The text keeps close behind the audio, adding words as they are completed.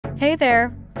Hey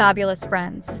there, fabulous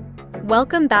friends.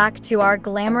 Welcome back to our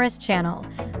glamorous channel,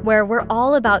 where we're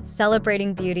all about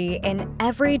celebrating beauty in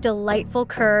every delightful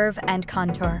curve and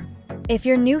contour. If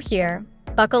you're new here,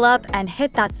 buckle up and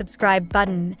hit that subscribe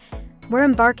button. We're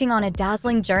embarking on a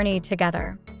dazzling journey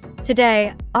together.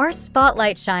 Today, our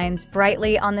spotlight shines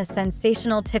brightly on the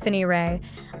sensational Tiffanie Ray,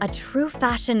 a true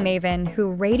fashion maven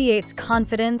who radiates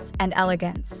confidence and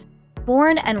elegance.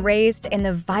 Born and raised in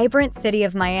the vibrant city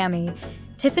of Miami,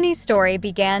 Tiffany's story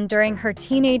began during her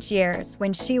teenage years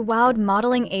when she wowed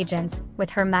modeling agents with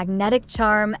her magnetic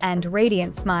charm and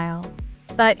radiant smile.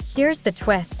 But here's the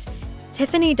twist.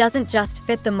 Tiffany doesn't just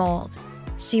fit the mold,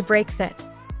 she breaks it.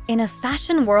 In a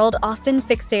fashion world often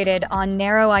fixated on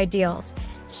narrow ideals,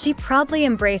 she proudly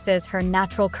embraces her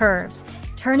natural curves,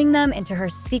 turning them into her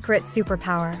secret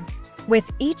superpower. With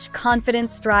each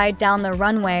confident stride down the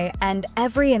runway and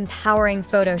every empowering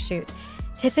photo shoot,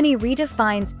 Tiffany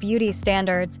redefines beauty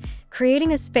standards,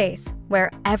 creating a space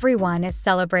where everyone is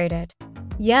celebrated.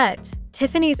 Yet,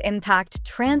 Tiffany's impact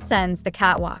transcends the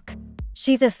catwalk.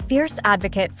 She's a fierce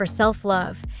advocate for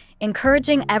self-love,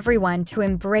 encouraging everyone to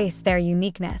embrace their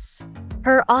uniqueness.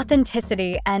 Her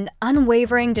authenticity and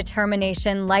unwavering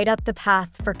determination light up the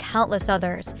path for countless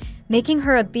others, making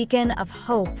her a beacon of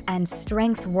hope and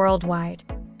strength worldwide.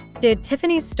 Did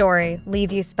Tiffany's story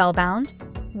leave you spellbound?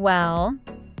 Well,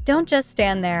 don't just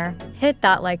stand there, hit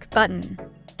that like button.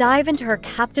 Dive into her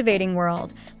captivating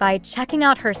world by checking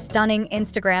out her stunning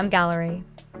Instagram gallery.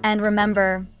 And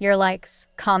remember, your likes,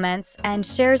 comments, and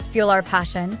shares fuel our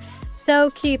passion,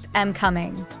 so keep them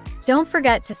coming. Don't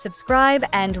forget to subscribe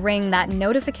and ring that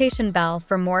notification bell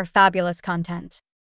for more fabulous content.